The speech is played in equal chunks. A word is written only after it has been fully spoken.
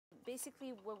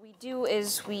Basically, what we do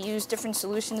is we use different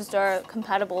solutions that are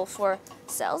compatible for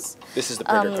cells. This is the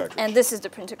printer cartridge. And this is the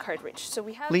printer cartridge. So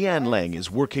we have Leanne Lang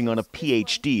is working on a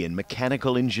PhD in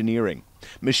mechanical engineering.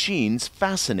 Machines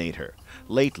fascinate her.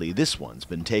 Lately, this one's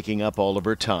been taking up all of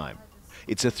her time.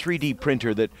 It's a 3D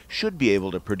printer that should be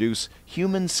able to produce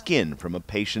human skin from a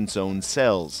patient's own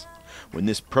cells. When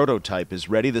this prototype is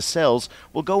ready, the cells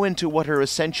will go into what are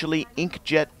essentially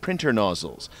inkjet printer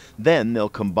nozzles. Then they'll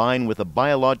combine with a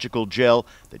biological gel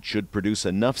that should produce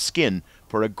enough skin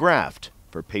for a graft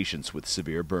for patients with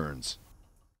severe burns.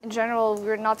 In general,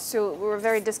 we're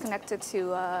very disconnected to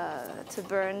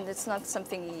burn. It's not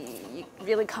something you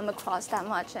really come across that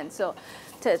much, and so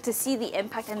to see the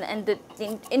impact and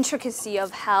the intricacy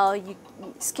of how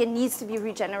skin needs to be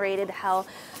regenerated, how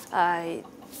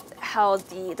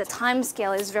the time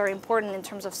scale is very important in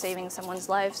terms of saving someone's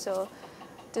life. So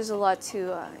there's a lot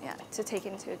to take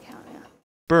into account. Yeah.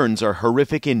 Burns are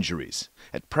horrific injuries.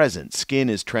 At present, skin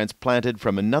is transplanted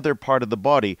from another part of the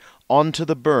body onto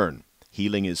the burn.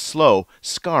 Healing is slow,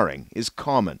 scarring is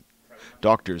common.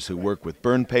 Doctors who work with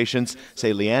burn patients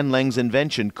say Leanne Lang's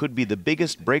invention could be the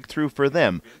biggest breakthrough for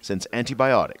them since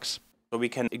antibiotics. So we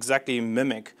can exactly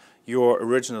mimic your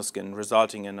original skin,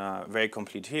 resulting in a very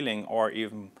complete healing, or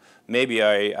even maybe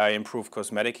I improve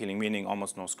cosmetic healing, meaning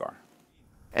almost no scar.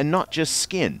 And not just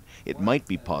skin. It might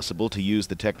be possible to use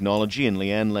the technology in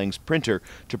Leanne Lang's printer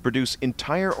to produce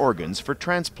entire organs for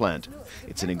transplant.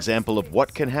 It's an example of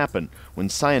what can happen when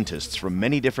scientists from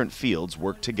many different fields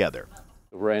work together.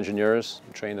 We're engineers,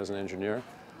 trained as an engineer,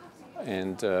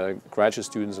 and graduate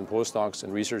students and postdocs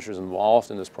and researchers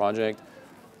involved in this project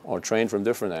are trained from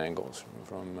different angles,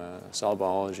 from cell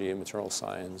biology, material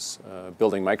science,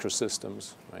 building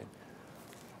microsystems, right?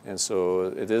 And so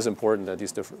it is important that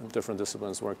these different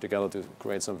disciplines work together to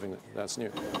create something that's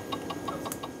new.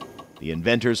 The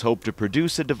inventors hope to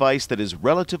produce a device that is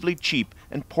relatively cheap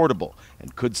and portable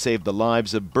and could save the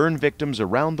lives of burn victims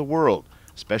around the world,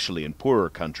 especially in poorer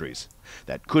countries.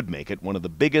 That could make it one of the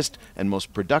biggest and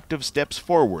most productive steps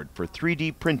forward for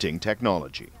 3D printing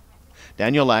technology.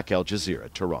 Daniel Lack, Al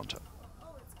Jazeera, Toronto.